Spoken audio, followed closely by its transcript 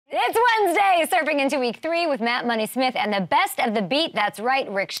It's Wednesday, surfing into week 3 with Matt Money Smith and the best of the beat. That's right,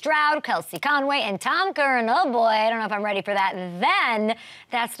 Rick Stroud, Kelsey Conway, and Tom Curran. Oh boy, I don't know if I'm ready for that. Then,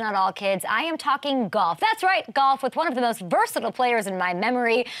 that's not all, kids. I am talking golf. That's right, golf with one of the most versatile players in my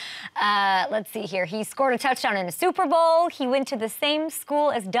memory. Let's see here. He scored a touchdown in a Super Bowl. He went to the same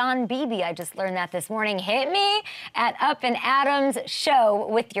school as Don Beebe. I just learned that this morning. Hit me at Up and Adams show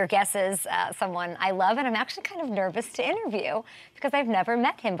with your guesses. Someone I love, and I'm actually kind of nervous to interview because I've never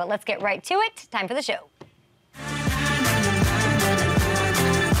met him. But let's get right to it. Time for the show.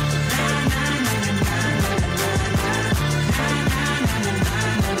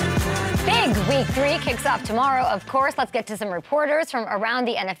 Big week 3 kicks off tomorrow, of course. Let's get to some reporters from around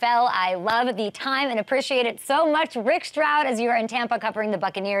the NFL. I love the time and appreciate it so much. Rick Stroud, as you are in Tampa covering the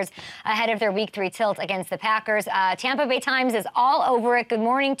Buccaneers ahead of their week 3 tilt against the Packers. Tampa Bay Times is all over it. Good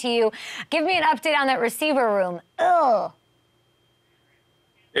morning to you. Give me an update on that receiver room. Ugh.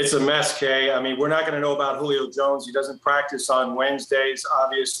 It's a mess, Kay. I mean, we're not going to know about Julio Jones. He doesn't practice on Wednesdays,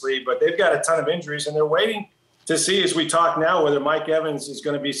 obviously, but they've got a ton of injuries, and they're waiting to see, as we talk now, whether Mike Evans is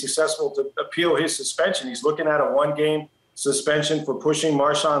going to be successful to appeal his suspension. He's looking at a 1-game suspension for pushing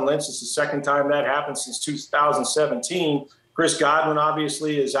Marshawn Lynch. It's the second time that happened since 2017. Chris Godwin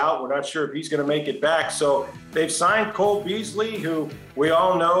obviously is out. We're not sure if he's going to make it back. So they've signed Cole Beasley, who we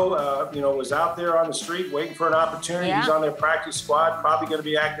all know, was out there on the street waiting for an opportunity. Yeah. He's on their practice squad, probably going to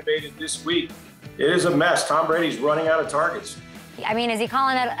be activated this week. It is a mess. Tom Brady's running out of targets. I mean, is he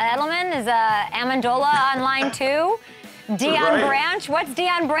calling it Edelman? Is Amendola on line 2? Deion Branch, what's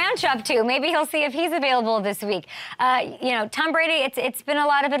Deion Branch up to? Maybe he'll see if he's available this week. Tom Brady, it's been a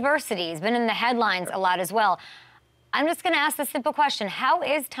lot of adversity. He's been in the headlines a lot as well. I'm just going to ask the simple question. How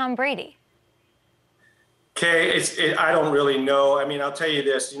is Tom Brady? Okay, I don't really know. I mean, I'll tell you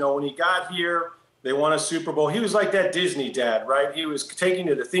this. When he got here, they won a Super Bowl. He was like that Disney dad, right? He was taking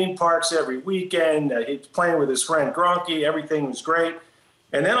to the theme parks every weekend. He was playing with his friend Gronky. Everything was great.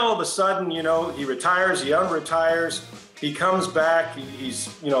 And then all of a sudden, he retires, he unretires. He comes back. He's,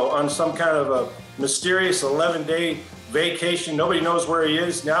 on some kind of a mysterious 11-day vacation. Nobody knows where he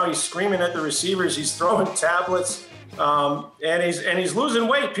is. Now he's screaming at the receivers. He's throwing tablets. And he's losing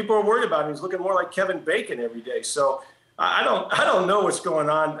weight. People are worried about him. He's looking more like Kevin Bacon every day. So I don't know what's going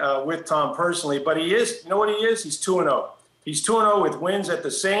on with Tom personally, but he is. You know what he is? He's 2-0. He's 2-0 with wins at the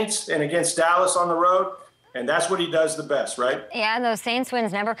Saints and against Dallas on the road. And that's what he does the best, right? Yeah, those Saints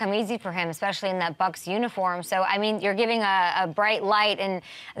wins never come easy for him, especially in that Bucs uniform. So, I mean, you're giving a bright light, and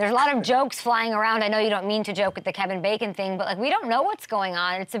there's a lot of jokes flying around. I know you don't mean to joke with the Kevin Bacon thing, but, we don't know what's going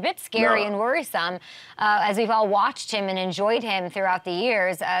on. It's a bit scary and worrisome, as we've all watched him and enjoyed him throughout the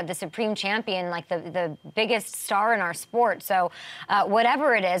years, the supreme champion, like the biggest star in our sport. So,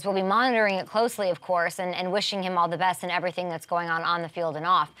 whatever it is, we'll be monitoring it closely, of course, and wishing him all the best in everything that's going on the field and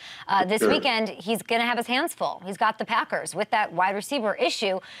off. This weekend, he's going to have his hands full. He's got the Packers with that wide receiver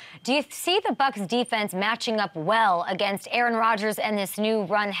issue. Do you see the Bucs defense matching up well against Aaron Rodgers and this new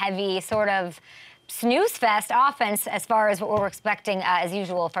run-heavy sort of snooze-fest offense as far as what we're expecting as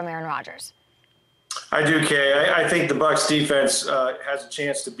usual from Aaron Rodgers? I do, Kay. I think the Bucs defense has a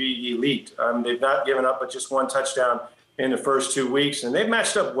chance to be elite. They've not given up but just 1 touchdown in the first 2 weeks, and they've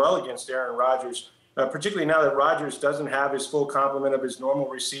matched up well against Aaron Rodgers, particularly now that Rodgers doesn't have his full complement of his normal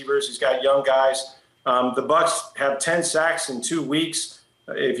receivers. He's got young guys. The Bucs have 10 sacks in 2 weeks.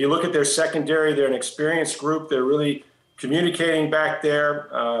 If you look at their secondary, they're an experienced group. They're really communicating back there.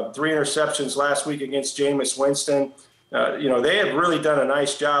 3 interceptions last week against Jameis Winston. They have really done a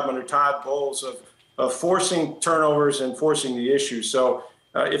nice job under Todd Bowles of forcing turnovers and forcing the issue. So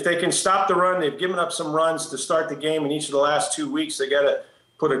if they can stop the run, they've given up some runs to start the game in each of the last 2 weeks. They got to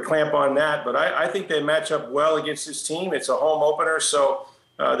put a clamp on that. But I think they match up well against this team. It's a home opener, so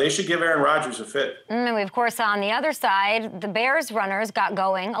they should give Aaron Rodgers a fit. And we, of course, on the other side, the Bears runners got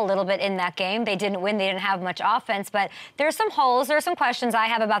going a little bit in that game. They didn't win. They didn't have much offense. But there's some holes. There are some questions I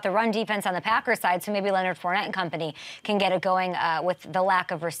have about the run defense on the Packers side. So maybe Leonard Fournette and company can get it going with the lack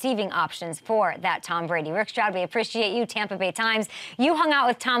of receiving options for that Tom Brady. Rick Stroud, we appreciate you, Tampa Bay Times. You hung out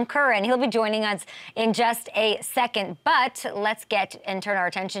with Tom Curran. He'll be joining us in just a second. But let's get and turn our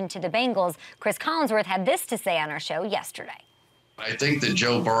attention to the Bengals. Chris Collinsworth had this to say on our show yesterday. I think that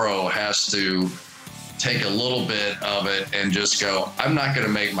Joe Burrow has to take a little bit of it and just go, I'm not going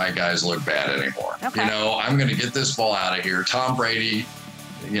to make my guys look bad anymore. Okay. I'm going to get this ball out of here. Tom Brady,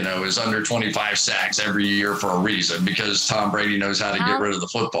 is under 25 sacks every year for a reason, because Tom Brady knows how to get rid of the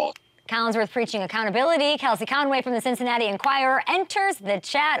football. Collinsworth preaching accountability. Kelsey Conway from the Cincinnati Enquirer enters the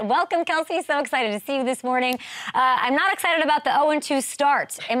chat. Welcome, Kelsey. So excited to see you this morning. I'm not excited about the 0-2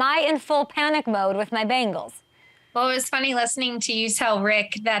 start. Am I in full panic mode with my Bengals? Well, it was funny listening to you tell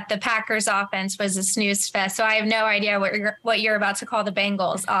Rick that the Packers offense was a snooze fest. So I have no idea what you're about to call the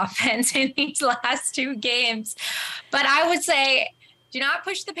Bengals offense in these last 2 games. But I would say, do not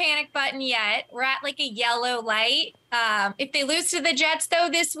push the panic button yet. We're at like a yellow light. If they lose to the Jets, though,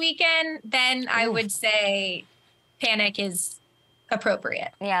 this weekend, then I would say panic is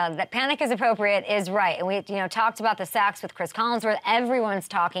appropriate. Yeah, that panic is appropriate is right. And we, talked about the sacks with Chris Collinsworth. Everyone's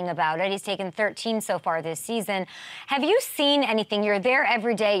talking about it. He's taken 13 so far this season. Have you seen anything? You're there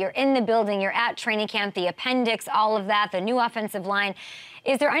every day. You're in the building. You're at training camp, the appendix, all of that, the new offensive line.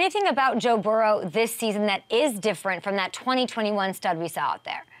 Is there anything about Joe Burrow this season that is different from that 2021 stud we saw out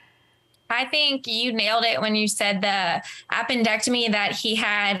there? I think you nailed it when you said the appendectomy that he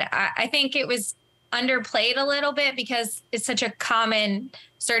had. I think it was underplayed a little bit because it's such a common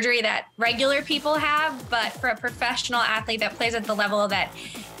surgery that regular people have, but for a professional athlete that plays at the level that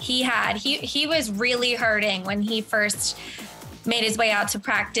he had, he was really hurting when he first made his way out to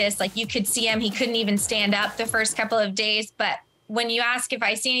practice. Like, you could see him, he couldn't even stand up the first couple of days. But when you ask if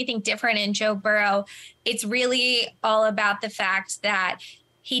I see anything different in Joe Burrow, it's really all about the fact that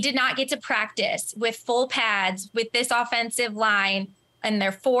he did not get to practice with full pads with this offensive line and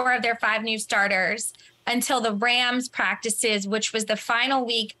their 4 of their 5 new starters until the Rams practices, which was the final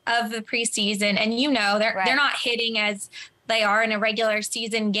week of the preseason. And they're not hitting as they are in a regular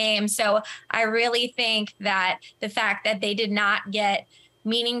season game. So I really think that the fact that they did not get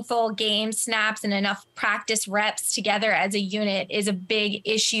meaningful game snaps and enough practice reps together as a unit is a big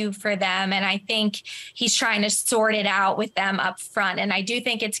issue for them. And I think he's trying to sort it out with them up front. And I do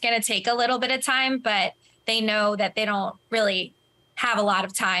think it's going to take a little bit of time, but they know that they don't really have a lot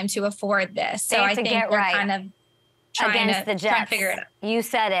of time to afford this. So I think they're kind of trying to figure it out. You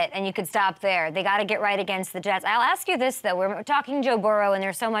said it, and you could stop there. They got to get right against the Jets. I'll ask you this, though. We're talking Joe Burrow, and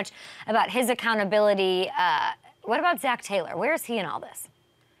there's so much about his accountability. What about Zach Taylor? Where is he in all this?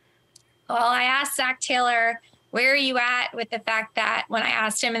 Well, I asked Zach Taylor, where are you at with the fact that when I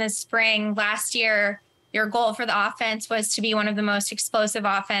asked him in the spring last year, your goal for the offense was to be one of the most explosive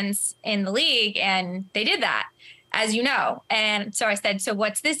offense in the league, and they did that, as you know. And so I said, so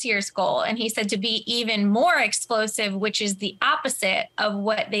what's this year's goal? And he said to be even more explosive, which is the opposite of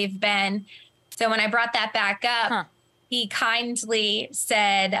what they've been. So when I brought that back up, he kindly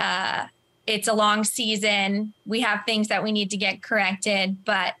said, it's a long season. We have things that we need to get corrected,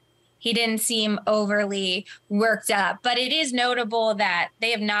 but he didn't seem overly worked up. But it is notable that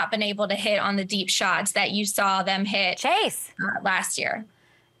they have not been able to hit on the deep shots that you saw them hit last year.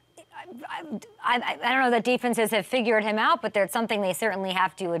 I don't know that defenses have figured him out, but there's something they certainly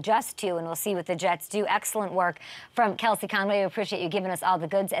have to adjust to, and we'll see what the Jets do. Excellent work from Kelsey Conway. We appreciate you giving us all the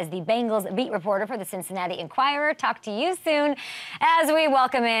goods as the Bengals beat reporter for the Cincinnati Enquirer. Talk to you soon as we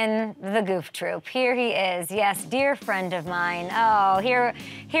welcome in the Goof Troop. Here he is. Yes, dear friend of mine. Oh, here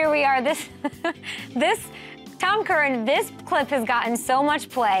we are. This Tom Curran, this clip has gotten so much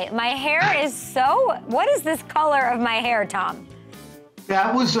play. My hair is so... What is this color of my hair, Tom?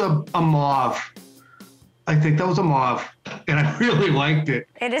 That was a mauve. I think that was a mauve, and I really liked it.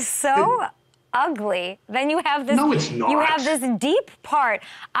 It is so ugly. Then you have this. No, it's not. You have this deep part.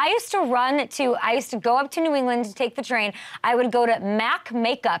 I used to go up to New England to take the train. I would go to Mac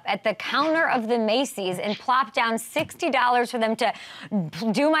Makeup at the counter of the Macy's and plop down $60 for them to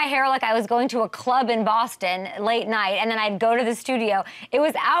do my hair like I was going to a club in Boston late night, and then I'd go to the studio. It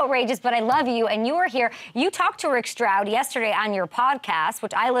was outrageous, but I love you, and you were here. You talked to Rick Stroud yesterday on your podcast,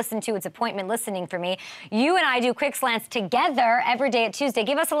 which I listened to. It's appointment listening for me. You and I do Quick Slants together every day at Tuesday.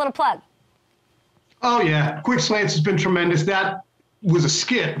 Give us a little plug. Oh, yeah. Quick Slants has been tremendous. That was a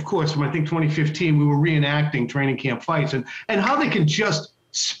skit, of course, from, I think, 2015. We were reenacting training camp fights and how they can just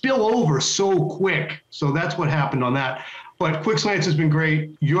spill over so quick. So that's what happened on that. But Quick Slants has been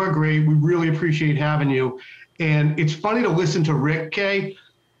great. You're great. We really appreciate having you. And it's funny to listen to Rick, Kay,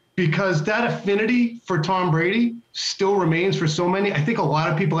 because that affinity for Tom Brady still remains for so many. I think a lot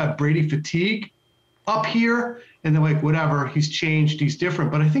of people have Brady fatigue up here. And they're like, whatever, he's changed, he's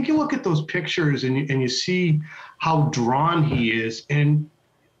different. But I think you look at those pictures and you see how drawn he is. And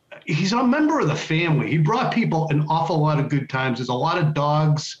he's a member of the family. He brought people an awful lot of good times. There's a lot of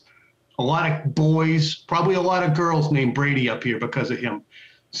dogs, a lot of boys, probably a lot of girls named Brady up here because of him.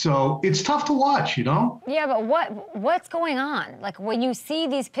 So it's tough to watch, you know? Yeah, but what's going on? Like, when you see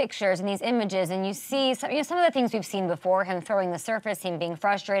these pictures and these images and you see some of the things we've seen before, him throwing the surface, him being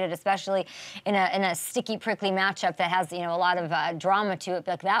frustrated, especially in a sticky, prickly matchup that has, a lot of drama to it,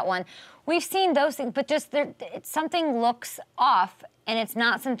 like that one. We've seen those things, but just something looks off, and it's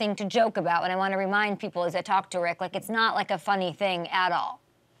not something to joke about. And I want to remind people as I talk to Rick, like, it's not like a funny thing at all.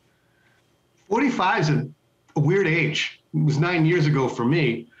 45 is a weird age. It was 9 years ago for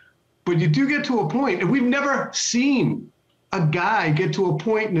me. But you do get to a point, and we've never seen a guy get to a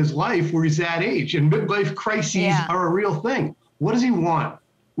point in his life where he's that age, and midlife crises are a real thing. What does he want?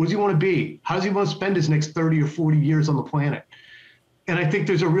 What does he want to be? How does he want to spend his next 30 or 40 years on the planet? And I think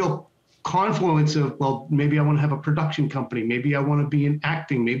there's a real confluence of, well, maybe I want to have a production company. Maybe I want to be in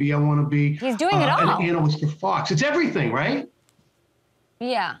acting. Maybe I want to be He's doing it all. An analyst for Fox. It's everything, right?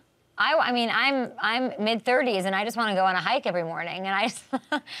 Yeah. I mean, I'm mid-30s, and I just want to go on a hike every morning, and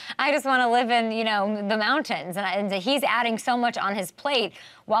I just want to live in, you know, the mountains. And he's adding so much on his plate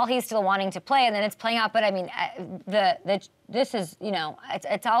while he's still wanting to play, and then it's playing out. But I mean, this is, you know,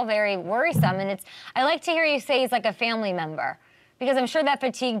 it's all very worrisome, and I like to hear you say he's like a family member, because I'm sure that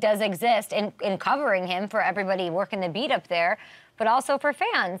fatigue does exist in covering him for everybody working the beat up there, but also for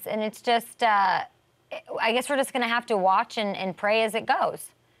fans. And it's just, I guess we're just going to have to watch and pray as it goes.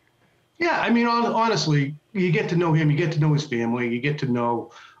 Yeah, I mean, honestly, you get to know him, you get to know his family, you get to know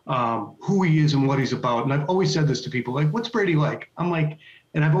who he is and what he's about. And I've always said this to people, like, what's Brady like? I'm like,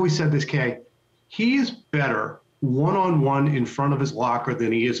 and I've always said this, Kay, he is better one-on-one in front of his locker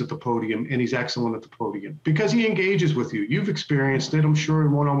than he is at the podium, and he's excellent at the podium because he engages with you. You've experienced it, I'm sure,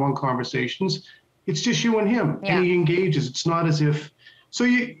 in one-on-one conversations. It's just you and him, and he engages. It's not as if, so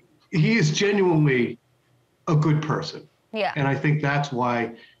he is genuinely a good person. Yeah. And I think that's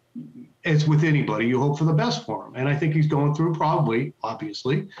why, as with anybody, you hope for the best for him. And I think he's going through probably,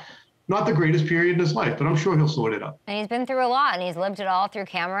 obviously, not the greatest period in his life, but I'm sure he'll sort it out. And he's been through a lot, and he's lived it all through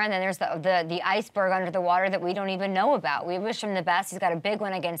camera, and then there's the iceberg under the water that we don't even know about. We wish him the best. He's got a big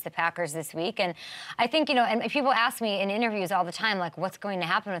one against the Packers this week, and I think, you know, and people ask me in interviews all the time, like, what's going to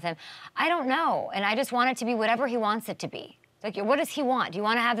happen with him? I don't know, and I just want it to be whatever he wants it to be. Like, what does he want? Do you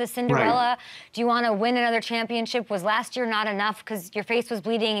want to have the Cinderella? Right. Do you want to win another championship? Was last year not enough because your face was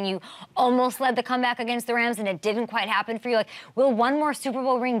bleeding and you almost led the comeback against the Rams and it didn't quite happen for you? Like, will one more Super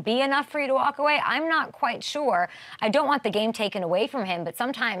Bowl ring be enough for you to walk away? I'm not quite sure. I don't want the game taken away from him, but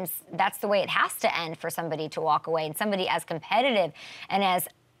sometimes that's the way it has to end for somebody to walk away, and somebody as competitive and as,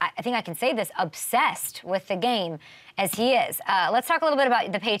 I think I can say this, obsessed with the game as he is. Let's talk a little bit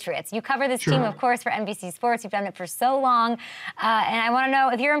about the Patriots. You cover this team, of course, for NBC Sports. You've done it for so long. And I want to know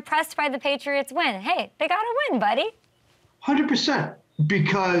if you're impressed by the Patriots win. Hey, they got to win, buddy. 100%.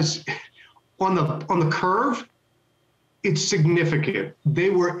 Because on the curve, it's significant. They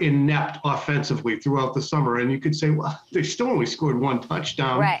were inept offensively throughout the summer. And you could say, well, they still only scored one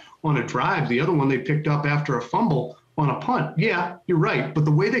touchdown on a drive. The other one they picked up after a fumble on a punt. Yeah, you're right. But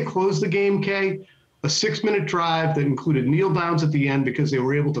the way they closed the game, Kay, a 6-minute drive that included kneel downs at the end because they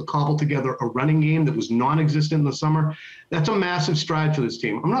were able to cobble together a running game that was non-existent in the summer, that's a massive stride for this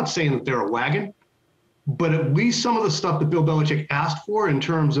team. I'm not saying that they're a wagon, but at least some of the stuff that Bill Belichick asked for in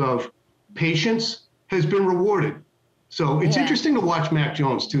terms of patience has been rewarded. So it's interesting to watch Mac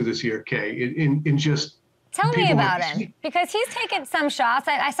Jones, too, this year, Kay, in just... Tell me about him, because he's taken some shots.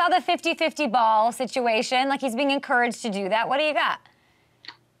 I saw the 50-50 ball situation. Like, he's being encouraged to do that. What do you got?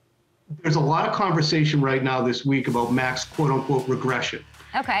 There's a lot of conversation right now this week about Mac's quote-unquote regression.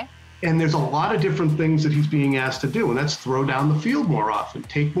 Okay. And there's a lot of different things that he's being asked to do, and that's throw down the field more often,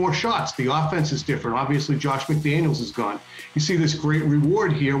 take more shots. The offense is different. Obviously, Josh McDaniels is gone. You see this great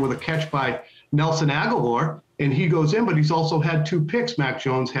reward here with a catch by Nelson Aguilar, and he goes in, but he's also had 2 picks, Mac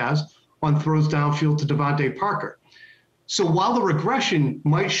Jones has, on throws downfield to Devontae Parker. So while the regression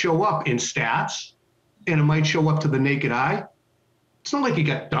might show up in stats, and it might show up to the naked eye, it's not like he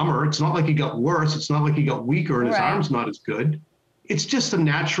got dumber. It's not like he got worse. It's not like he got weaker and his arm's not as good. It's just a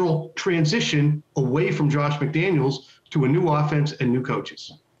natural transition away from Josh McDaniels to a new offense and new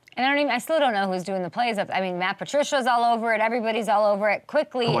coaches. And I still don't know who's doing the plays. I mean, Matt Patricia's all over it. Everybody's all over it.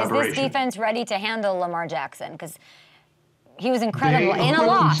 Quickly, is this defense ready to handle Lamar Jackson? Because he was incredible in a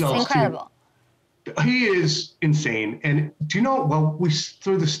loss. Incredible. He is insane. And do you know, well, we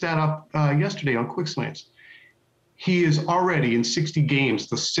threw the stat up yesterday on Quick Slants. He is already in 60 games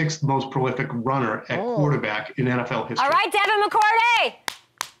the 6th most prolific runner at quarterback in NFL history. All right, Devin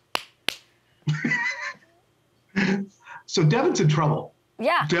McCourty. So Devin's in trouble.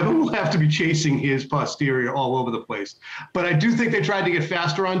 Yeah. Devin will have to be chasing his posterior all over the place. But I do think they tried to get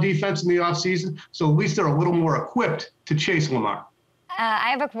faster on defense in the offseason, so at least they're a little more equipped to chase Lamar.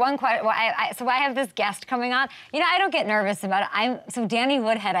 I have one question. Well, so I have this guest coming on. You know, I don't get nervous about it. So Danny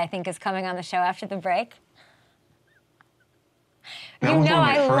Woodhead, I think, is coming on the show after the break. You know,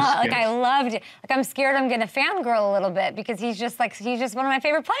 I loved it. Like, I'm scared I'm gonna fangirl a little bit because he's just one of my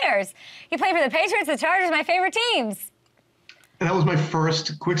favorite players. He played for the Patriots, the Chargers, my favorite teams. And that was my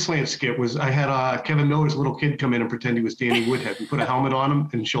first Quick Slant skit. I had Kevin Miller's little kid come in and pretend he was Danny Woodhead. We put a helmet on him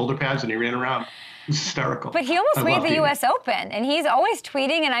and shoulder pads, and he ran around. hysterical. But he almost made the Danny. U.S. Open, and he's always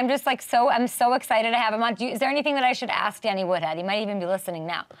tweeting, and I'm just like I'm so excited to have him on. Is there anything that I should ask Danny Woodhead? He might even be listening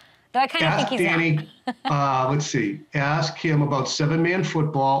now. Though I kind of think he's Danny, let's see. Ask him about 7-man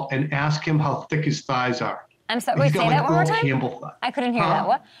football and ask him how thick his thighs are. I'm sorry. Wait, say that one more time? I couldn't hear that.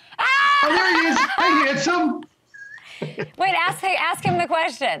 What? Ah! Oh, there he is. Hey, handsome. Wait, ask him the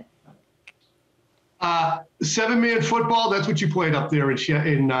question. 7-man football, that's what you played up there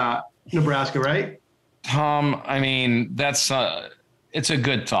in Nebraska, right? Tom, I mean, it's a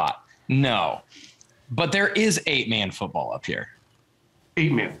good thought. No. But there is 8-man football up here.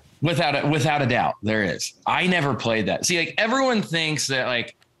 8-man. Without a doubt, there is. I never played that. See, like, everyone thinks that,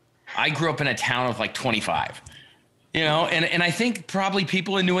 like, I grew up in a town of like 25, you know, and I think probably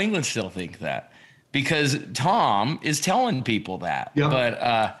people in New England still think that because Tom is telling people that. Yep.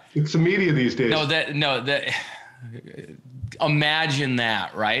 But it's the media these days. Imagine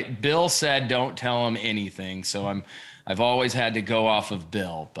that, right? Bill said don't tell him anything, so I've always had to go off of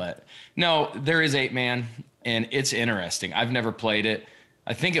Bill. But no, there is 8-man, and it's interesting. I've never played it.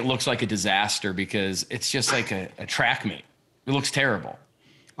 I think it looks like a disaster because it's just like a track meet. It looks terrible.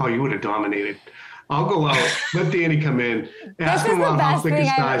 Oh, you would have dominated. I'll go out. Let Danny come in. Ask This him about how thick his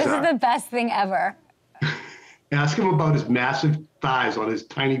thighs This are. is the best thing ever. Ask him about his massive thighs on his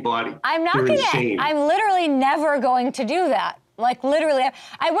tiny body. I'm not They're going insane. to. I'm literally never going to do that. Like, literally.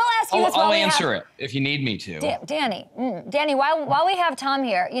 I will ask you this while I'll we answer it if you need me to. Danny, while we have Tom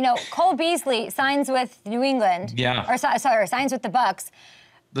here, you know, Cole Beasley signs with New England. Yeah. Or signs with the Bucs.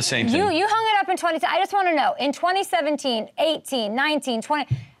 The same thing. You hung it up in 20. I just want to know, in 2017, 18, 19,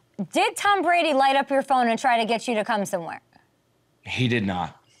 20, did Tom Brady light up your phone and try to get you to come somewhere? He did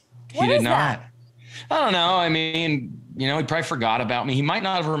not. What He is did not. that? I don't know. I mean, you know, he probably forgot about me. He might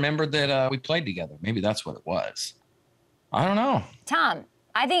not have remembered that we played together. Maybe that's what it was. I don't know. Tom,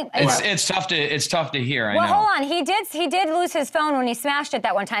 I think it's tough to hear. I know. Well, hold on. He did lose his phone when he smashed it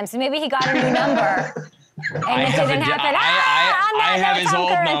that one time. So maybe he got a new number. And it didn't happen. I have his old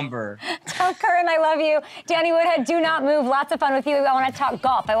Curran. number. Tom Curran, I love you. Danny Woodhead, do not move. Lots of fun with you. I want to talk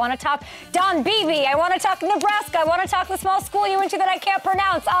golf. I want to talk Don Beebe. I want to talk Nebraska. I want to talk the small school you went to that I can't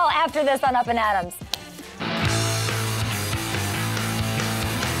pronounce. All after this on Up and Adams.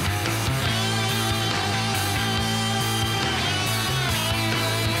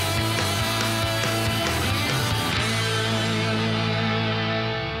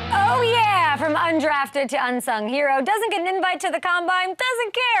 Oh, yeah, from undrafted to unsung hero. Doesn't get an invite to the combine,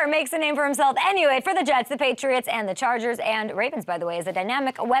 doesn't care. Makes a name for himself anyway for the Jets, the Patriots, and the Chargers. And Ravens, by the way, is a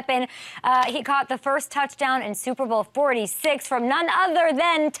dynamic weapon. He caught the first touchdown in Super Bowl 46 from none other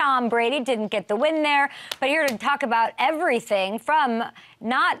than Tom Brady. Didn't get the win there, but here to talk about everything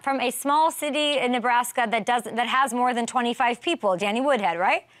not from a small city in Nebraska that has more than 25 people. Danny Woodhead,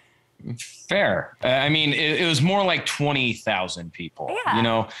 right? Fair. I mean, it was more like 20,000 people. Yeah. You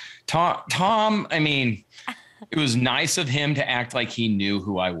know, Tom, I mean, it was nice of him to act like he knew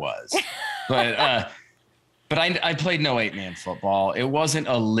who I was. But I played no 8-man football. It wasn't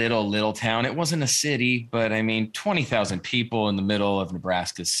a little town. It wasn't a city. But, I mean, 20,000 people in the middle of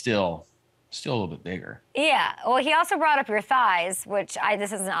Nebraska is still a little bit bigger. Yeah. Well, he also brought up your thighs, which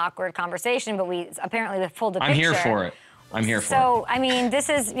this is an awkward conversation, but we apparently pulled a picture. I'm here for it. So, I mean, this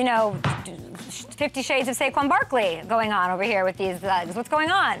is, 50 Shades of Saquon Barkley going on over here with these thugs. What's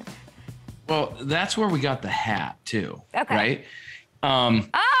going on? Well, that's where we got the hat, too. Okay. Right? I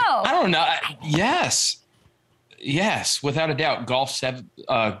don't know. Yes, without a doubt.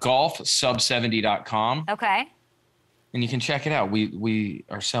 golfsub70.com. Okay. And you can check it out. We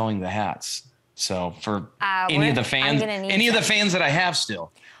are selling the hats. So for any of the fans that I have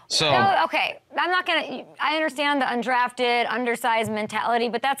still. So no, okay, I understand the undrafted, undersized mentality,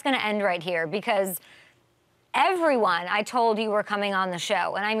 but that's going to end right here because everyone I told you were coming on the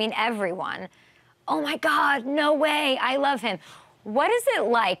show, and I mean everyone, oh my God, no way, I love him. What is it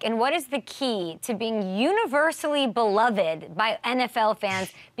like, and what is the key to being universally beloved by NFL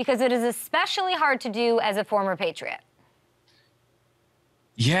fans? Because it is especially hard to do as a former Patriot.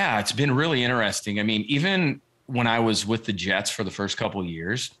 Yeah, it's been really interesting. I mean, even when I was with the Jets for the first couple of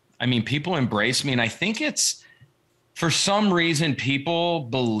years, I mean, people embrace me, and I think it's, for some reason, people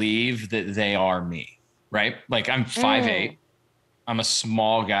believe that they are me, right? Like, I'm 5'8", I'm a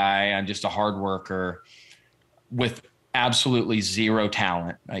small guy, I'm just a hard worker with absolutely zero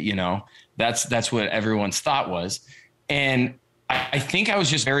talent, that's what everyone's thought was. And I think I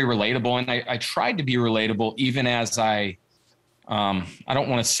was just very relatable, and I tried to be relatable even as I don't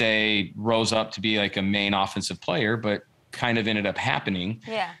want to say rose up to be like a main offensive player, but kind of ended up happening.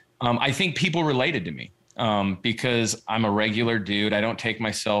 Yeah. I think people related to me because I'm a regular dude. I don't take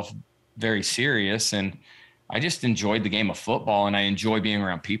myself very serious. And I just enjoyed the game of football, and I enjoy being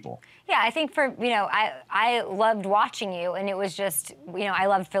around people. Yeah, I think I loved watching you, and it was just, I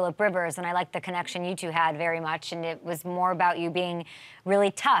loved Phillip Rivers, and I liked the connection you two had very much, and it was more about you being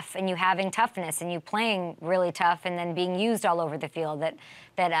really tough, and you having toughness, and you playing really tough, and then being used all over the field that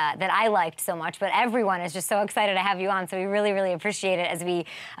I liked so much. But everyone is just so excited to have you on, so we really, really appreciate it as we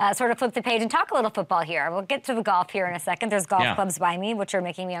sort of flip the page and talk a little football here. We'll get to the golf here in a second. There's golf clubs by me, which are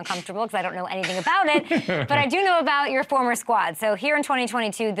making me uncomfortable because I don't know anything about it, but I do know about your former squad. So here in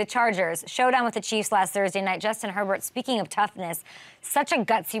 2022, the Chargers, showdown with the Chiefs last Thursday night. Justin Herbert, speaking of toughness, such a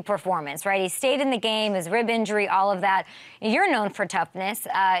gutsy performance, right? He stayed in the game, his rib injury, all of that. You're known for toughness.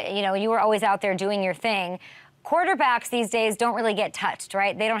 You were always out there doing your thing. Quarterbacks these days don't really get touched,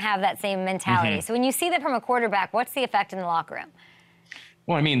 right? They don't have that same mentality. Mm-hmm. So when you see that from a quarterback, what's the effect in the locker room?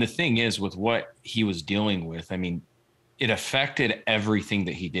 Well, I mean, the thing is with what he was dealing with, I mean, it affected everything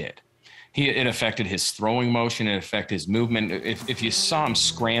that he did. It affected his throwing motion. It affected his movement. If you saw him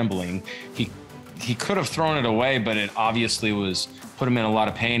scrambling, he could have thrown it away, but it obviously put him in a lot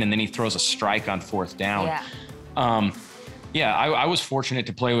of pain. And then he throws a strike on 4th down. Yeah. I was fortunate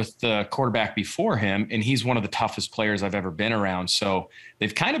to play with the quarterback before him, and he's one of the toughest players I've ever been around. So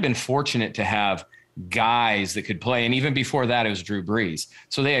they've kind of been fortunate to have guys that could play. And even before that, it was Drew Brees.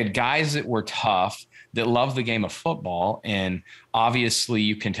 So they had guys that were tough, that love the game of football. And obviously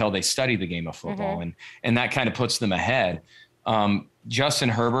you can tell they study the game of football, mm-hmm. and that kind of puts them ahead. Justin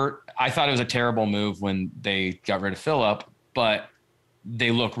Herbert, I thought it was a terrible move when they got rid of Phillip, but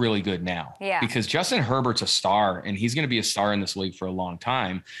they look really good now. Yeah. Because Justin Herbert's a star, and he's going to be a star in this league for a long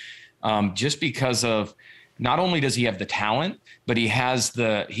time. Just because of, not only does he have the talent, but he has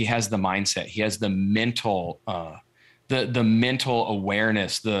the mindset. He has the mental, the mental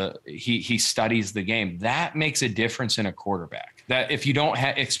awareness. He studies the game. That makes a difference in a quarterback. That if you don't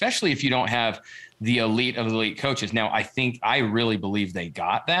have, especially if you don't have the elite of elite coaches. Now, I really believe they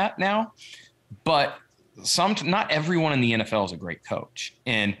got that now, but not everyone in the NFL is a great coach.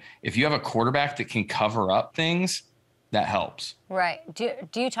 And if you have a quarterback that can cover up things, that helps. Right. Do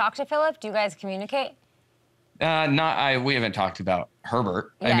you talk to Phillip? Do you guys communicate? We haven't talked about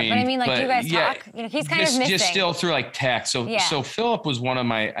Herbert. Yeah, do you guys talk? He's kind of missing. Just still through like text. So Phillip was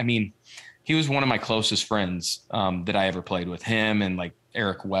he was one of my closest friends that I ever played with, him and like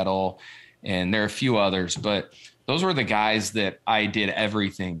Eric Weddle, and there are a few others, but those were the guys that I did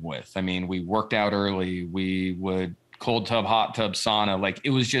everything with. I mean, we worked out early. We would cold tub, hot tub, sauna. Like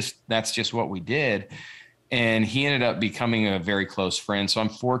that's just what we did. And he ended up becoming a very close friend. So I'm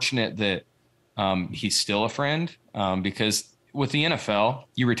fortunate that he's still a friend because with the NFL,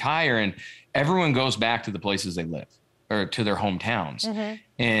 you retire and everyone goes back to the places they live or to their hometowns. Mm-hmm.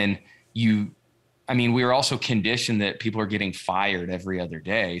 And we were also conditioned that people are getting fired every other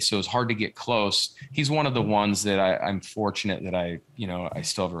day. So it's hard to get close. He's one of the ones that I'm fortunate that I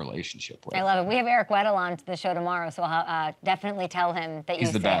still have a relationship with. I love it. We have Eric Weddle on the show tomorrow, so I'll definitely tell him that you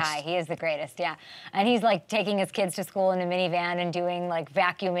say hi. He is the greatest, yeah. And he's like taking his kids to school in a minivan and doing like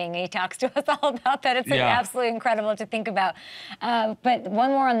vacuuming. And he talks to us all about that. It's like absolutely incredible to think about. But one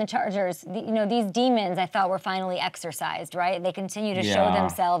more on the Chargers. These demons I thought were finally exercised, right? They continue to show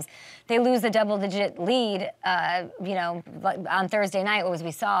themselves. They lose a double-digit lead, on Thursday night, as we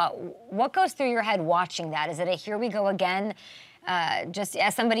saw. What goes through your head watching that? Is it a here we go again? Just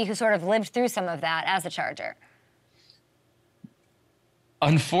as somebody who sort of lived through some of that as a Charger.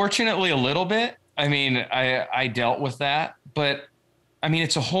 Unfortunately, a little bit. I mean, I dealt with that, but I mean,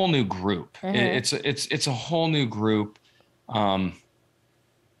 it's a whole new group. Mm-hmm. It's a whole new group, and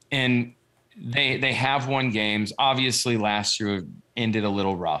they have won games. Obviously, last year ended a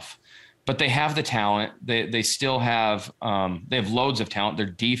little rough. But they have the talent. They still have they have loads of talent. Their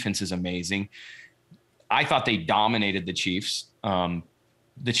defense is amazing. I thought they dominated the Chiefs.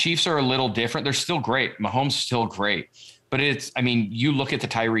 The Chiefs are a little different. They're still great. Mahomes is still great. But you look at the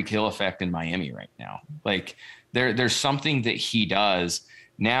Tyreek Hill effect in Miami right now. Like there's something that he does.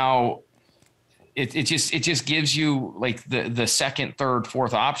 Now it just gives you like the second, third,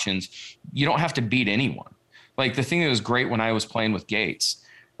 fourth options. You don't have to beat anyone. Like the thing that was great when I was playing with Gates,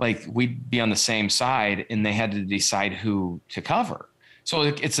 like we'd be on the same side and they had to decide who to cover. So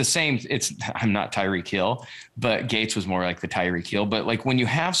it's the same. I'm not Tyreek Hill, but Gates was more like the Tyreek Hill. But like when you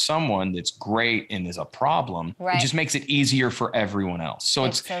have someone that's great and is a problem, It just makes it easier for everyone else. So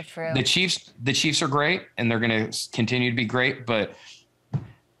it's so true. The Chiefs are great and they're going to continue to be great, but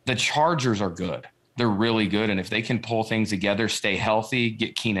the Chargers are good. They're really good. And if they can pull things together, stay healthy,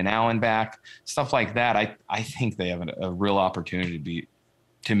 get Keenan Allen back, stuff like that, I think they have a real opportunity to be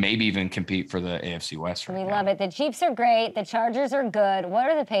to maybe even compete for the AFC West right now. We love it. The Chiefs are great. The Chargers are good. What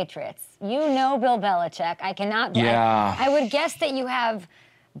are the Patriots? You know Bill Belichick. I cannot. Yeah. I would guess that you have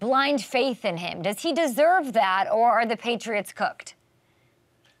blind faith in him. Does he deserve that, or are the Patriots cooked?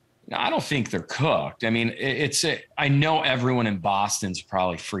 No, I don't think they're cooked. I mean, I know everyone in Boston's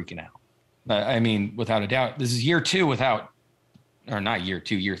probably freaking out. I mean, without a doubt, this is year 3 without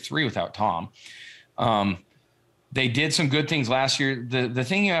Tom. They did some good things last year. The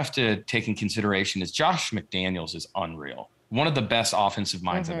thing you have to take in consideration is Josh McDaniels is unreal. One of the best offensive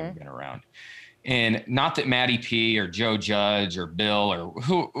minds I've ever been around. And not that Matty P or Joe Judge or Bill or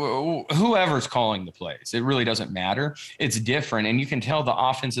whoever's calling the plays, it really doesn't matter. It's different. And you can tell the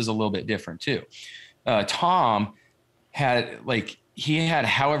offense is a little bit different too. Tom had he had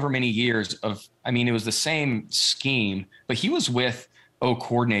however many years of, I mean, it was the same scheme, but he was with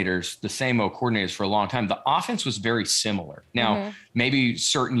the same coordinators for a long time. The offense was very similar. Now, maybe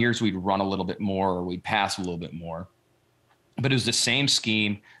certain years we'd run a little bit more or we'd pass a little bit more, but it was the same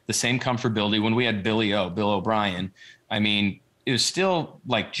scheme, the same comfortability. When we had Bill O'Brien, I mean, it was still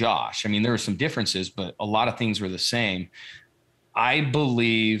like Josh. I mean, there were some differences, but a lot of things were the same. I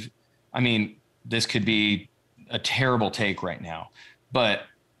believe, I mean, this could be a terrible take right now, but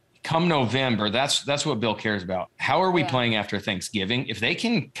come November, that's what Bill cares about. How are we playing after Thanksgiving? If they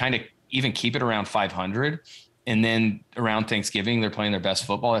can kind of even keep it around 500 and then around Thanksgiving, they're playing their best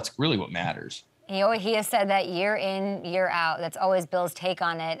football, that's really what matters. He has said that year in, year out. That's always Bill's take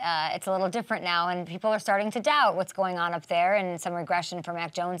on it. It's a little different now, and people are starting to doubt what's going on up there and some regression for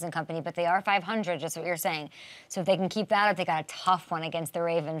Mac Jones and company, but they are 500, just what you're saying. So if they can keep that up, they got a tough one against the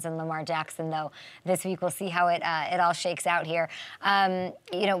Ravens and Lamar Jackson, though, this week. We'll see how it all shakes out here.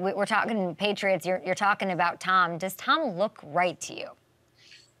 We're talking Patriots. You're talking about Tom. Does Tom look right to you?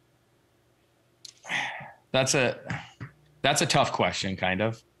 That's a tough question, kind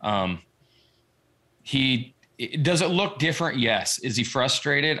of. Does it look different? Yes. Is he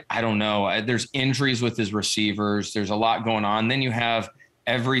frustrated? I don't know. There's injuries with his receivers. There's a lot going on. Then you have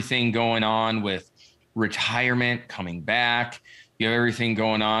everything going on with retirement, coming back. You have everything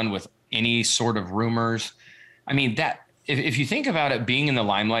going on with any sort of rumors. I mean, that if you think about it, being in the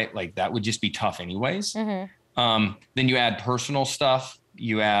limelight, like that would just be tough anyways. Then you add personal stuff.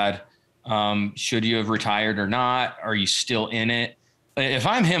 You add, should you have retired or not? Are you still in it? If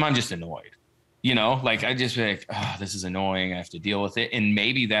I'm him, I'm just annoyed. I just be like, oh, this is annoying. I have to deal with it. And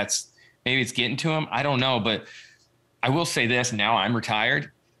maybe it's getting to him. I don't know. But I will say this, now I'm retired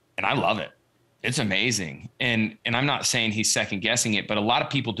and I love it. It's amazing. And I'm not saying he's second guessing it, but a lot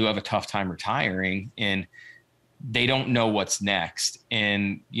of people do have a tough time retiring and they don't know what's next.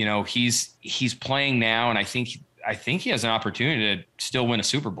 And, he's playing now. And I think he has an opportunity to still win a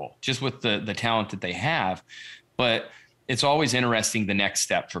Super Bowl just with the talent that they have. But it's always interesting, the next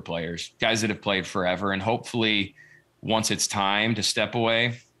step for players, guys that have played forever. And hopefully once it's time to step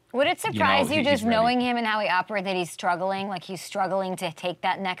away. Would it surprise you just knowing him and how he operates that he's struggling? Like he's struggling to take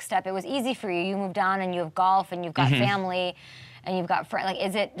that next step. It was easy for you. You moved on and you have golf and you've got family and you've got friends.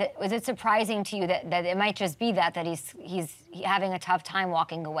 Like, was it surprising to you that it might just be that he's having a tough time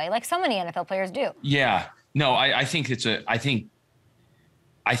walking away, like so many NFL players do? Yeah, no, I think I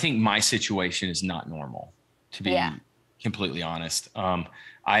think my situation is not normal, to be completely honest.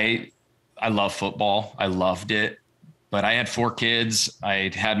 I love football. I loved it, but I had 4 kids.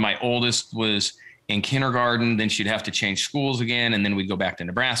 I had my oldest was in kindergarten, then she'd have to change schools again. And then we'd go back to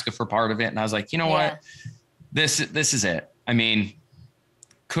Nebraska for part of it. And I was like, you know what, this is it. I mean,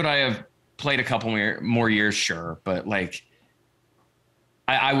 could I have played a couple more years? Sure. But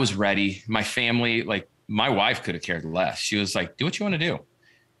I was ready. My family, my wife could have cared less. She was like, do what you want to do.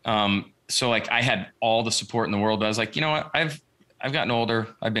 So I had all the support in the world, but I was like, you know what? I've gotten older.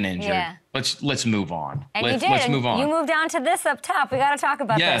 I've been injured. Yeah. Let's move on. And let's move on. You moved down to this up top. We got to talk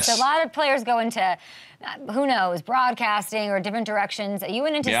about this. A lot of players go into, who knows, broadcasting or different directions. You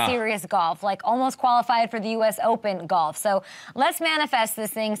went into serious golf, almost qualified for the U.S. Open golf. So let's manifest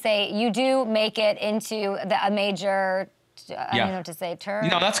this thing. Say you do make it into a major. I don't know what to say.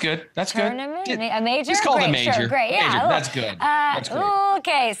 No, that's good. That's tournament? Good. A major? Just call it a major. Sure, great. Major. Yeah, that's good. That's great.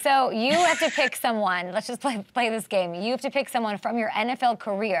 Okay, so you have to pick someone. Let's just play this game. You have to pick someone from your NFL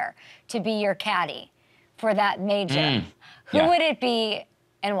career to be your caddy for that major. Who would it be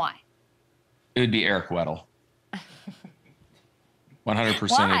and why? It would be Eric Weddle.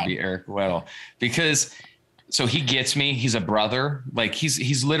 100% it'd be Eric Weddle. Because, so he gets me. He's a brother.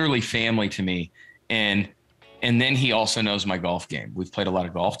 He's literally family to me. And then he also knows my golf game. We've played a lot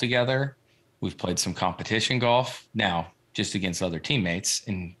of golf together. We've played some competition golf now, just against other teammates,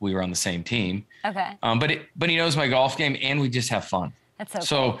 and we were on the same team. Okay. But he knows my golf game, and we just have fun. That's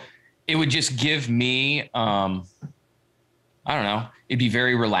so it would just give me, I don't know, it'd be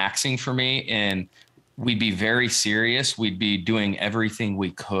very relaxing for me, and we'd be very serious. We'd be doing everything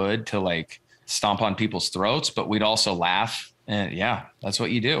we could to like stomp on people's throats, but we'd also laugh. And yeah, that's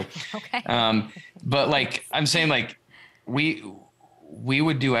what you do. Okay. But like, I'm saying, like, we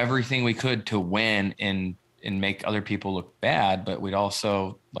would do everything we could to win and make other people look bad, but we'd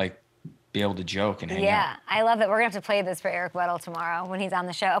also like be able to joke and hang out. Yeah, I love that. We're going to have to play this for Eric Weddle tomorrow when he's on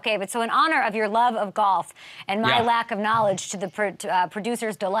the show. Okay, but so in honor of your love of golf and my lack of knowledge, to the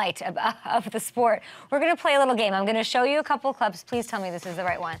producer's delight of the sport, we're going to play a little game. I'm going to show you a couple clubs. Please tell me this is the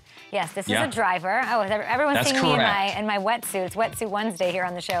right one. Yes, this is a driver. Oh, everyone's seeing me in my wetsuit. It's Wetsuit Wednesday here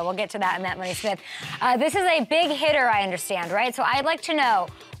on the show. We'll get to that in That Money Smith. This is a big hitter, I understand, right? So I'd like to know,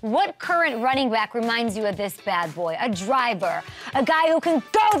 what current running back reminds you of this bad boy? A driver, a guy who can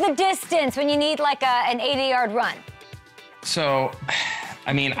go the distance when you need like an 80-yard run. So,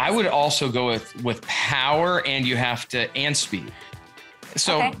 I mean, I would also go with power, and you have to, and speed.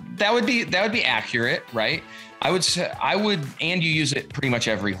 So that would be accurate, right? I would say and you use it pretty much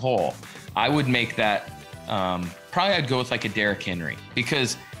every hole. I would make that probably I'd go with like a Derrick Henry,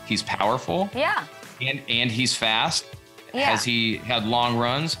 because he's powerful. Yeah. And he's fast. Yeah. Has he had long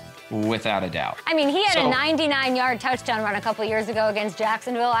runs? Without a doubt. I mean, he had a 99-yard touchdown run a couple years ago against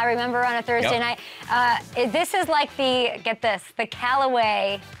Jacksonville, I remember, on a Thursday night. This is like the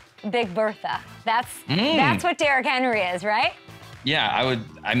Callaway Big Bertha. That's what Derrick Henry is, right? Yeah,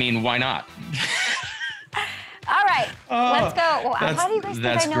 I mean, why not? All right, let's go. Well, how do you guys think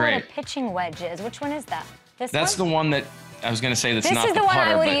I know great. what a pitching wedge is? Which one is that? That's the one that I was going to say. That's this not is the one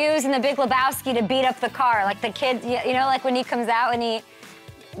I would use in The Big Lebowski to beat up the car, like the kid. You know, like when he comes out and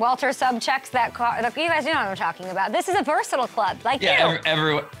Walter sub-checks that car. Look, you guys know what I'm talking about. This is a versatile club, like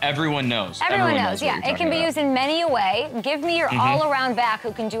everyone knows. Everyone knows, yeah. It can be used in many a way. Give me your all-around back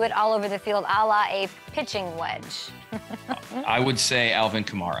who can do it all over the field, a la a pitching wedge. I would say Alvin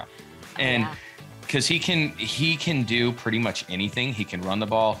Kamara, and because he can do pretty much anything. He can run the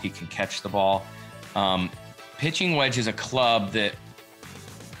ball. He can catch the ball. Pitching wedge is a club that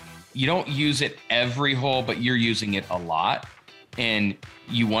you don't use it every hole, but you're using it a lot. And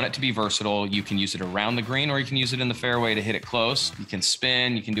you want it to be versatile. You can use it around the green, or you can use it in the fairway to hit it close. You can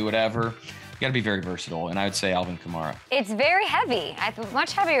spin, you can do whatever. You got to be very versatile, and I would say Alvin Kamara. It's very heavy,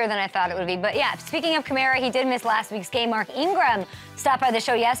 much heavier than I thought it would be. But yeah, speaking of Kamara, he did miss last week's game. Mark Ingram stopped by the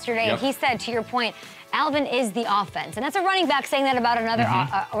show yesterday, and he said, to your point, Alvin is the offense. And that's a running back saying that about another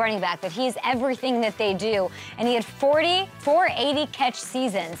running back, that he's everything that they do. And he had 480 catch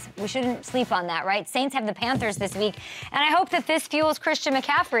seasons. We shouldn't sleep on that, right? Saints have the Panthers this week. And I hope that this fuels Christian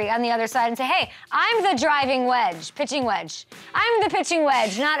McCaffrey on the other side and say, hey, I'm the driving wedge, pitching wedge. I'm the pitching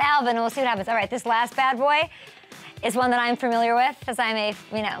wedge, not Alvin. And we'll see what happens. All right, this last bad boy is one that I'm familiar with, because I'm a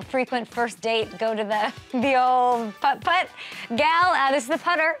frequent first date, go to the old putt gal. This is the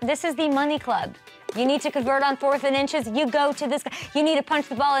putter. This is the money club. You need to convert on 4th and inches, you go to this guy. You need to punch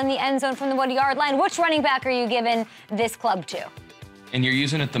the ball in the end zone from the 1-yard line. Which running back are you giving this club to? And you're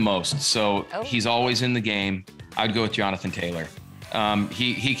using it the most, so he's always in the game. I'd go with Jonathan Taylor.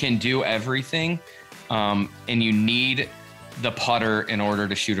 He can do everything, and you need the putter in order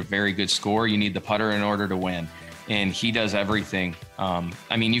to shoot a very good score. You need the putter in order to win, and he does everything.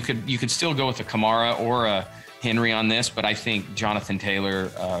 I mean, you could still go with a Kamara or a Henry on this, but I think Jonathan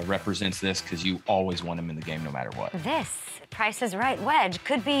Taylor represents this, because you always want him in the game no matter what. This Price is Right wedge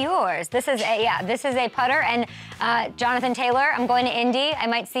could be yours. This is a putter, and Jonathan Taylor, I'm going to Indy. I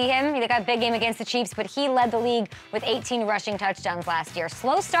might see him. He got a big game against the Chiefs, but he led the league with 18 rushing touchdowns last year.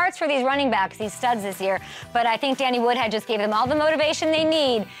 Slow starts for these running backs, these studs this year, but I think Danny Woodhead just gave them all the motivation they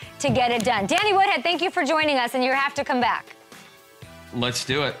need to get it done. Danny Woodhead, thank you for joining us, and you have to come back. Let's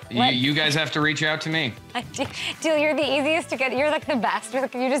do it. You guys have to reach out to me. Dude, you're the easiest to get. You're like the best.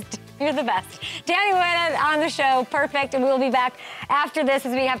 You're the best. Danny Woodhead on the show. Perfect. And we'll be back after this,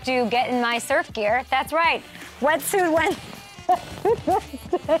 as we have to get in my surf gear. That's right. Wetsuit Wednesday.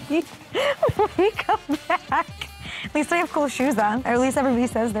 When we come back. At least I have cool shoes on. Or at least everybody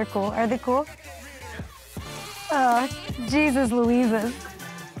says they're cool. Are they cool? Oh, Jesus Louises.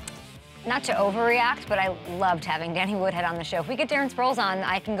 Not to overreact, but I loved having Danny Woodhead on the show. If we get Darren Sproles on,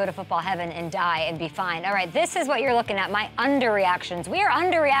 I can go to football heaven and die and be fine. All right, this is what you're looking at, my underreactions. We are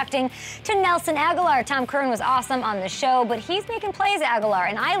underreacting to Nelson Aguilar. Tom Curran was awesome on the show, but he's making plays, Aguilar,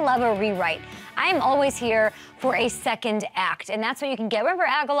 and I love a rewrite. I'm always here for a second act, and that's what you can get. Remember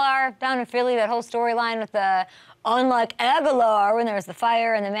Aguilar down in Philly, that whole storyline with the unlike Aguilar when there was the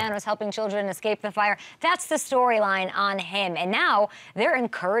fire and the man was helping children escape the fire? That's the storyline on him. And now they're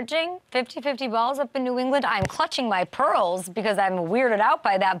encouraging 50-50 balls up in New England. I'm clutching my pearls because I'm weirded out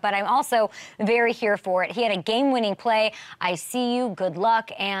by that, but I'm also very here for it. He had a game-winning play. I see you. Good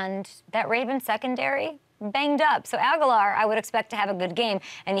luck. And that Ravens secondary banged up. So Aguilar, I would expect to have a good game,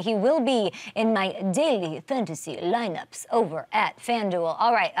 and he will be in my daily fantasy lineups over at FanDuel.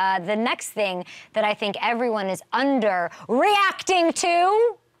 All right, the next thing that I think everyone is underreacting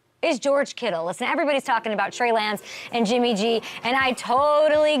to is George Kittle. Listen, everybody's talking about Trey Lance and Jimmy G, and I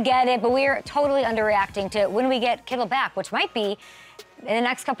totally get it, but we're totally underreacting to when we get Kittle back, which might be in the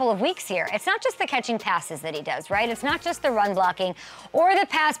next couple of weeks here. It's not just the catching passes that he does, right? It's not just the run blocking or the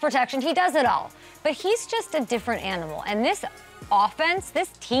pass protection. He does it all. But he's just a different animal. And this offense, this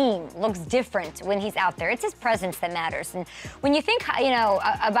team looks different when he's out there. It's his presence that matters. And when you think,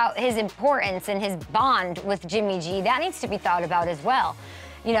 about his importance and his bond with Jimmy G, that needs to be thought about as well.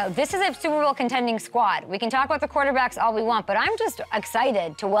 This is a Super Bowl contending squad. We can talk about the quarterbacks all we want, but I'm just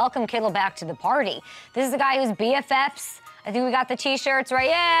excited to welcome Kittle back to the party. This is a guy who's BFFs. I think we got the T-shirts, right?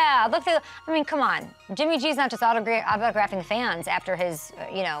 Yeah, come on. Jimmy G's not just autographing fans after his,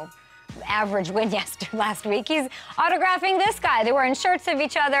 average win last week. He's autographing this guy. They're wearing shirts of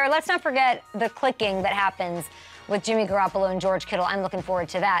each other. Let's not forget the clicking that happens with Jimmy Garoppolo and George Kittle. I'm looking forward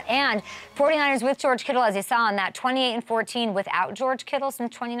to that. And 49ers with George Kittle, as you saw on that, 28-14 without George Kittle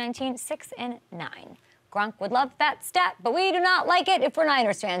since 2019, 6-9. Gronk would love that stat, but we do not like it if we're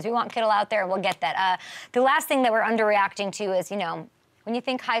Niners fans. We want Kittle out there, and we'll get that. The last thing that we're underreacting to is, when you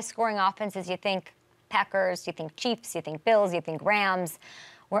think high-scoring offenses, you think Packers, you think Chiefs, you think Bills, you think Rams.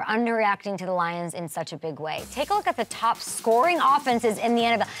 We're underreacting to the Lions in such a big way. Take a look at the top scoring offenses in the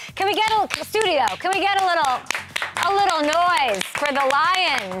NFL. Can we get a studio? Can we get a little noise for the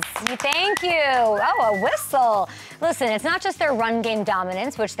Lions? Thank you. Oh, a whistle. Listen, it's not just their run game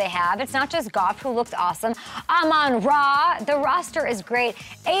dominance, which they have. It's not just Goff, who looks awesome. Amon-Ra, the roster is great.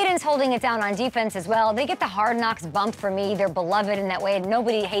 Aiden's holding it down on defense as well. They get the Hard Knocks bump for me. They're beloved in that way.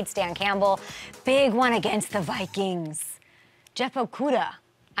 Nobody hates Dan Campbell. Big one against the Vikings. Jeff Okudah.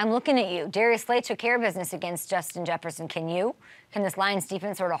 I'm looking at you. Darius Slay took care of business against Justin Jefferson. Can you? Can this Lions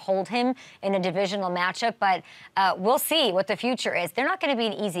defense sort of hold him in a divisional matchup? But we'll see what the future is. They're not going to be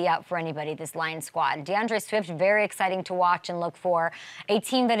an easy out for anybody, this Lions squad. DeAndre Swift, very exciting to watch and look for. A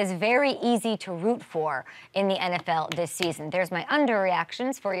team that is very easy to root for in the NFL this season. There's my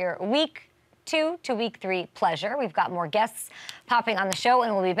underreactions for your Week 2 to Week 3 pleasure. We've got more guests popping on the show,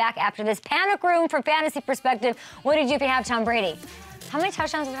 and we'll be back after this panic room for fantasy perspective. What did you if you have Tom Brady? How many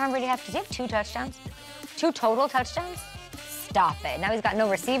touchdowns does Tom Brady have? Does he have 2 touchdowns? 2 total touchdowns? Stop it. Now he's got no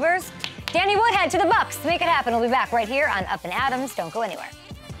receivers. Danny Woodhead to the Bucks. Make it happen. We'll be back right here on Up and Adams. Don't go anywhere.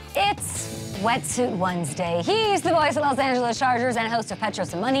 It's Wetsuit Wednesday. He's the voice of Los Angeles Chargers and host of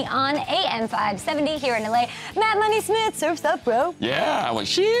Petros and Money on AM 570 here in LA. Matt Money Smith, surf's up, bro. Yeah, I went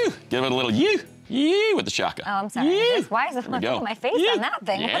shoo. Give it a little you with the shotgun. Oh, I'm sorry. Why is it my face on that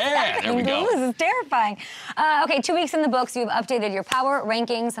thing? Yeah, what's that there we go. This is terrifying. Okay, 2 weeks in the books. You've updated your power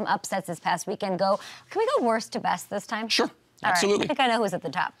rankings, some upsets this past weekend. Can we go worst to best this time? Sure. All Absolutely. Right. I think I know who's at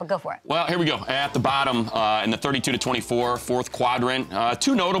the top, but go for it. Well, here we go. At the bottom, in the 32-24, fourth quadrant,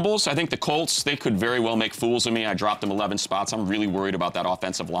 2 notables. I think the Colts, they could very well make fools of me. I dropped them 11 spots. I'm really worried about that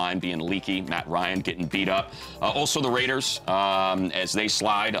offensive line being leaky. Matt Ryan getting beat up. Also the Raiders, as they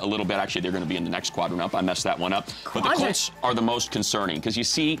slide a little bit. Actually, they're going to be in the next quadrant up. I messed that one up. But the Colts are the most concerning because you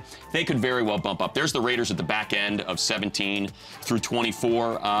see, they could very well bump up. There's the Raiders at the back end of 17 through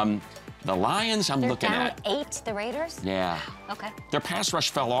 24. The Lions, I'm looking at. 8, the Raiders? Yeah. Okay. Their pass rush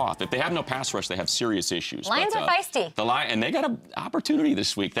fell off. If they have no pass rush, they have serious issues. Lions are feisty. And they got an opportunity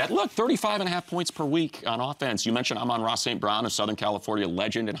this week. 35.5 points per week on offense. You mentioned Amon-Ra St. Brown, a Southern California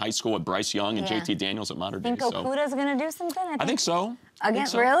legend in high school with Bryce Young and JT Daniels at Mater Dei. Think Okudah's going to do something? I think so. Again,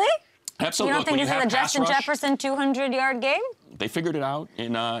 really? Absolutely. You don't think this is a Justin Jefferson 200-yard game? They figured it out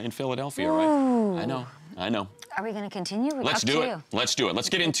in Philadelphia, right? I know. Are we going to continue? Let's do it. Let's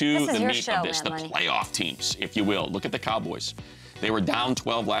get into the meat of this, the playoff teams, if you will. Look at the Cowboys. They were down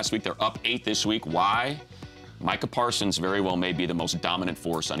 12 last week. They're up 8 this week. Why? Micah Parsons very well may be the most dominant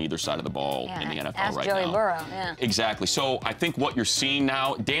force on either side of the ball in the NFL right now. Joey Burrow, yeah. Exactly. So I think what you're seeing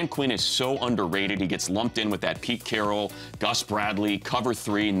now, Dan Quinn is so underrated. He gets lumped in with that Pete Carroll, Gus Bradley, cover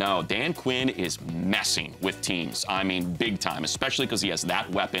 3. No, Dan Quinn is messing with teams. I mean, big time, especially because he has that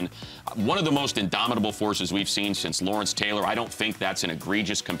weapon. One of the most indomitable forces we've seen since Lawrence Taylor. I don't think that's an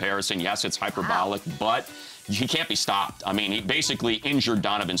egregious comparison. Yes, it's hyperbolic, but he can't be stopped. I mean, he basically injured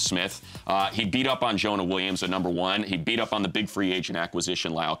Donovan Smith. He beat up on Jonah Williams at #1. He beat up on the big free agent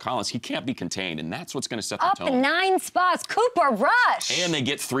acquisition, Lyle Collins. He can't be contained, and that's what's going to set the tone. Up 9 spots, Cooper Rush. And they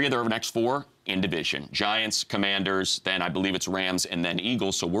get 3 of their next 4 in division. Giants, Commanders, then I believe it's Rams, and then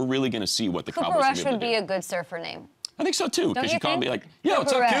Eagles. So we're really going to see what the Cowboys are Cooper going Rush to do. would be a good surfer name. I think so, too, because you can't be like, yeah,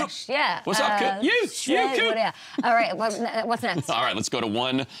 what's up, Coop? Yeah. What's up, Coop? You, Coop. Yeah. All right, what's next? All right, let's go to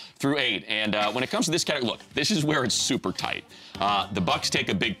 1 through 8. And when it comes to this category, look, this is where it's super tight. The Bucs take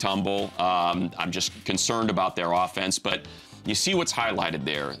a big tumble. I'm just concerned about their offense, but you see what's highlighted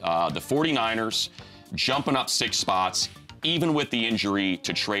there. The 49ers jumping up 6 spots, even with the injury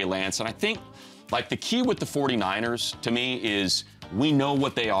to Trey Lance. And I think, like, the key with the 49ers, to me, is we know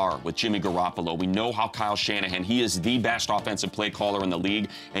what they are with Jimmy Garoppolo. We know how Kyle Shanahan, he is the best offensive play caller in the league.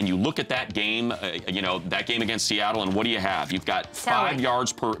 And you look at that game, that game against Seattle, and what do you have? You've got 5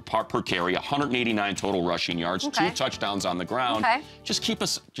 yards per carry, 189 total rushing yards, 2 touchdowns on the ground. Just keep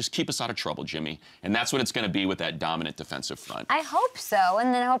us out of trouble, Jimmy. And that's what it's going to be with that dominant defensive front. I hope so.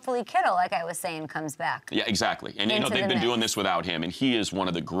 And then hopefully Kittle, like I was saying, comes back. Yeah, exactly. And, they've been doing this without him. And he is one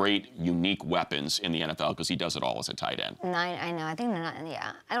of the great, unique weapons in the NFL because he does it all as a tight end. I know.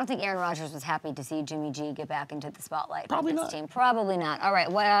 I don't think Aaron Rodgers was happy to see Jimmy G get back into the spotlight. Probably with not. This team. Probably not. All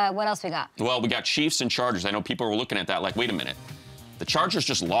right, what else we got? Well, we got Chiefs and Chargers. I know people were looking at that like, wait a minute. The Chargers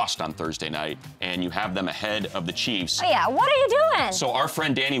just lost on Thursday night, and you have them ahead of the Chiefs. Oh, yeah. What are you doing? So our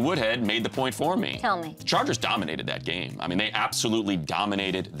friend Danny Woodhead made the point for me. Tell me. The Chargers dominated that game. I mean, they absolutely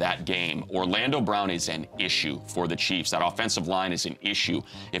dominated that game. Orlando Brown is an issue for the Chiefs. That offensive line is an issue.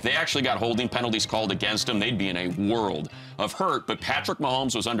 If they actually got holding penalties called against them, they'd be in a world of hurt. But Patrick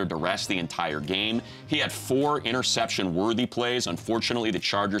Mahomes was under duress the entire game. He had 4 interception-worthy plays. Unfortunately, the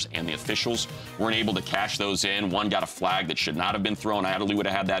Chargers and the officials weren't able to cash those in. One got a flag that should not have been thrown. Adderley would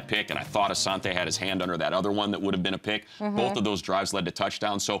have had that pick, and I thought Asante had his hand under that other one that would have been a pick. Both of those drives led to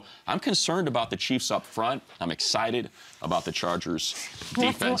touchdowns. So I'm concerned about the Chiefs up front. I'm excited about the Chargers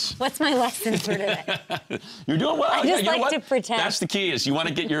defense. What's my lesson for today? You're doing well. I just like to pretend. That's the key is you want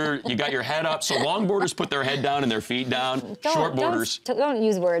to get you got your head up. So long boarders put their head down and their feet down. Short boarders. Don't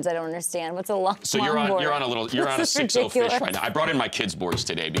use words I don't understand. What's a long board? So you're on a 6-0 fish right now. I brought in my kids' boards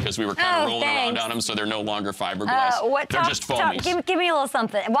today because we were kind of rolling around on them, so they're no longer fiberglass. They're just foamies. Give me a little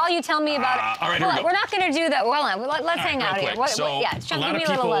something. While you tell me about it. All right, here we go. We're not going to do that. Well, let's hang out here.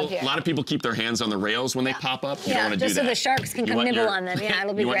 A lot of people keep their hands on the rails when they pop up. You don't want to do that. Just so the sharks can come nibble on them. Yeah,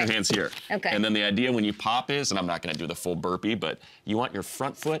 it'll be great. You want your hands here. Okay. And then the idea when you pop is, and I'm not going to do the full burpee, but you want your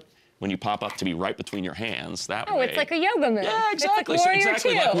front foot when you pop up to be right between your hands. That way. Oh, it's like a yoga move. Yeah, exactly. It's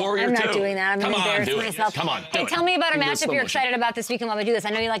like Warrior I'm Two. not doing that. I'm going to embarrass myself. Come on, Hey, tell me about a matchup you're excited about this weekend while we do this. I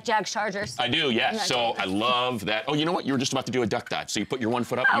know you like Jags Chargers. I do, yes. So I love that. Oh, you know what? You were just about to do a duck dive. So you put your one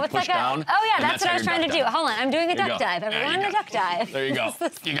foot up, you push down. Oh, yeah, that's what I was trying to do. Hold on, I'm doing a duck dive. Everyone, a duck dive. There you go.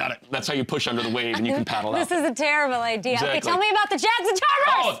 You got it. That's how you push under the wave and you can paddle out. This is a terrible idea. Exactly. Okay, tell me about the Jags and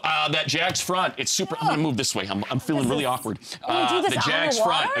Chargers. Oh, that Jags front. It's super. I'm going to move this way. I'm feeling really awkward. The Jags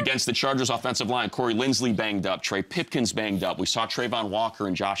front against the Chargers offensive line. Corey Linsley banged up. Trey Pipkins banged up. We saw Trayvon Walker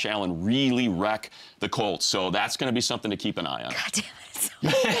and Josh Allen really wreck the Colts. So that's going to be something to keep an eye on. God damn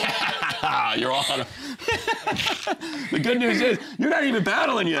it. You're all The good news is you're not even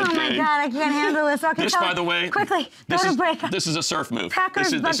battling yet, Oh, my Kate. God, I can't handle this. Okay, This, by the way, quickly, go to break. This is a surf move.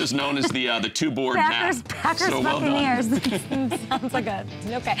 This is known as the two-board Packers, nap. Packers, so well Buccaneers. Sounds like a,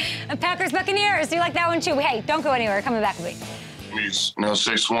 okay. Packers, Buccaneers. Do you like that one, too? Hey, don't go anywhere. Coming back with me. He's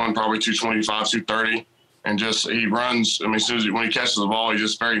 6'1", probably 225, 230, and just he runs. I mean, when he catches the ball, he's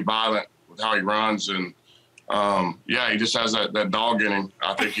just very violent with how he runs, and he just has that dog in him.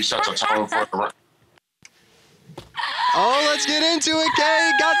 I think he sets a tone for the run. Oh, let's get into it,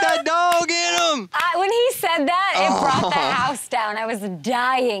 Kay. Got that dog in him. When he said that, it brought the house down. I was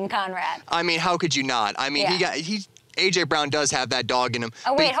dying, Conrad. I mean, how could you not? I mean, A.J. Brown does have that dog in him.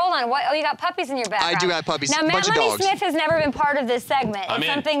 Oh, wait, hold on. What? Oh, you got puppies in your background. I do have puppies. Now, Matt Money Smith has never been part of this segment. It's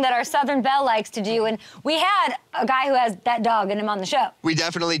something that our Southern Belle likes to do, and we had a guy who has that dog in him on the show. We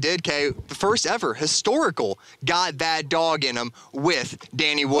definitely did, Kay. The first ever historical got that dog in him with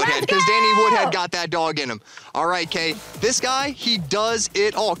Danny Woodhead, because Danny Woodhead got that dog in him. All right, Kay. This guy, he does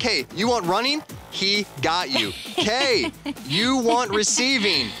it all. Kay, you want running? He got you. Kay, you want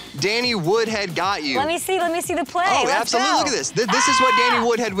receiving? Danny Woodhead got you. Let me see the play. Oh, Let's absolutely. go. Look at this. This is what Danny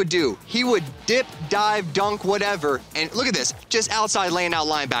Woodhead would do. He would dip, dive, dunk, whatever. And look at this. Just outside laying out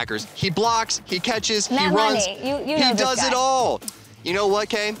linebackers. He blocks, he catches, Matt he runs. Money. You know he does it all. You know what,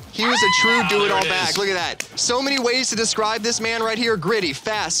 Kay? He was a true do-it-all back. Look at that. So many ways to describe this man right here. Gritty,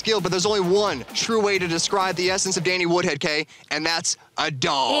 fast, skilled, but there's only one true way to describe the essence of Danny Woodhead, Kay, and that's a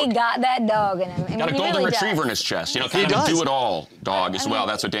dog. He got that dog in him. Got a golden retriever in his chest. You know, kind of a do-it-all dog as well.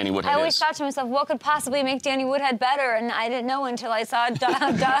 That's what Danny Woodhead is. I always thought to myself, what could possibly make Danny Woodhead better? And I didn't know until I saw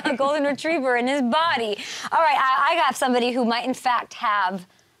a golden retriever in his body. All right, I got somebody who might in fact have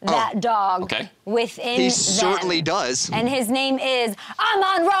that dog within He them. certainly does. And his name is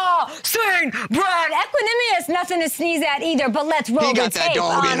Amon-Ra St. Brown. Equanimous, nothing to sneeze at either, but let's roll the tape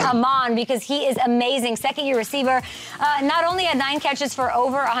on Amon because he is amazing. Second-year receiver. Not only had 9 catches for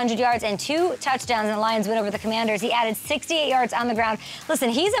over 100 yards and 2 touchdowns in the Lions' win over the Commanders, he added 68 yards on the ground. Listen,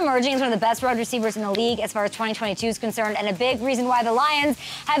 he's emerging as one of the best wide receivers in the league as far as 2022 is concerned, and a big reason why the Lions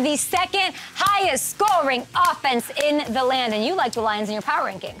have the second highest scoring offense in the land. And you like the Lions in your power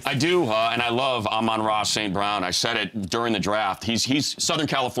rankings. I do, and I love Amon-Ra St. Brown. I said it during the draft. He's Southern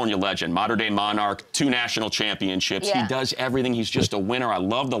California legend, modern-day monarch, 2 national championships. Yeah. He does everything. He's just a winner. I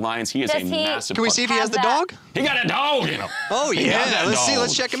love the Lions. He is a massive. Can we see if he has the dog? He got a dog in him. Oh yeah, let's see.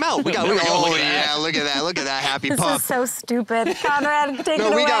 Let's check him out. We got. Oh yeah, look at that. Look at that happy pup. This is so stupid. Conrad, take it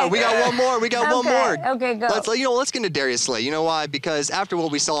away. No, we got one more. We got one more. Okay, go. Let's get into Darius Slay. You know why? Because after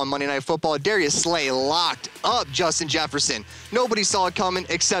what we saw on Monday Night Football, Darius Slay locked up Justin Jefferson. Nobody saw it coming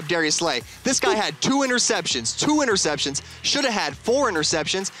except Darius Slay. This guy had 2 interceptions. Should have had 4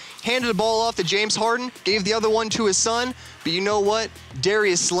 interceptions. Handed the ball off to James Harden. Gave the other one to his son. But you know what?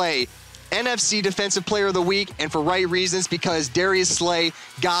 Darius Slay, NFC Defensive Player of the Week, and for right reasons, because Darius Slay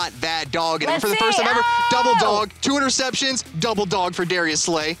got that dog in him for the first time ever. Double dog, 2 interceptions, double dog for Darius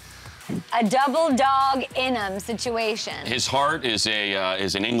Slay. A double dog in him situation. His heart is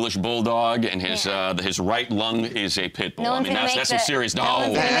an English bulldog, and his right lung is a pit bull. No I mean, that's some serious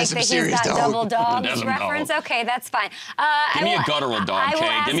dog. That's some serious dog. Double dog reference. Okay, that's fine. Give me a guttural dog,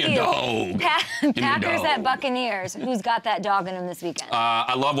 Kay. Give me a dog. Packers at Buccaneers. Who's got that dog in him this weekend?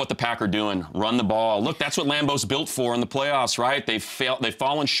 I love what the Packers doing. Run the ball. Look, that's what Lambeau's built for in the playoffs, right? They've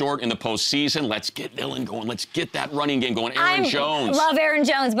fallen short in the postseason. Let's get Dillon going. Let's get that running game going. Aaron Jones. Love Aaron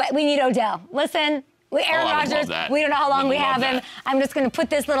Jones, but we need Odell. Listen, Aaron Rodgers, we don't know how long we have him. I'm just going to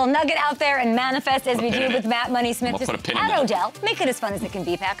put this little nugget out there and manifest as we do with Matt Money Smith. Just add Odell. Make it as fun as it can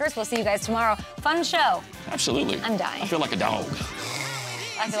be, Packers. We'll see you guys tomorrow. Fun show. Absolutely. I'm dying. I feel like a dog.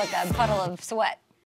 I feel like a puddle of sweat.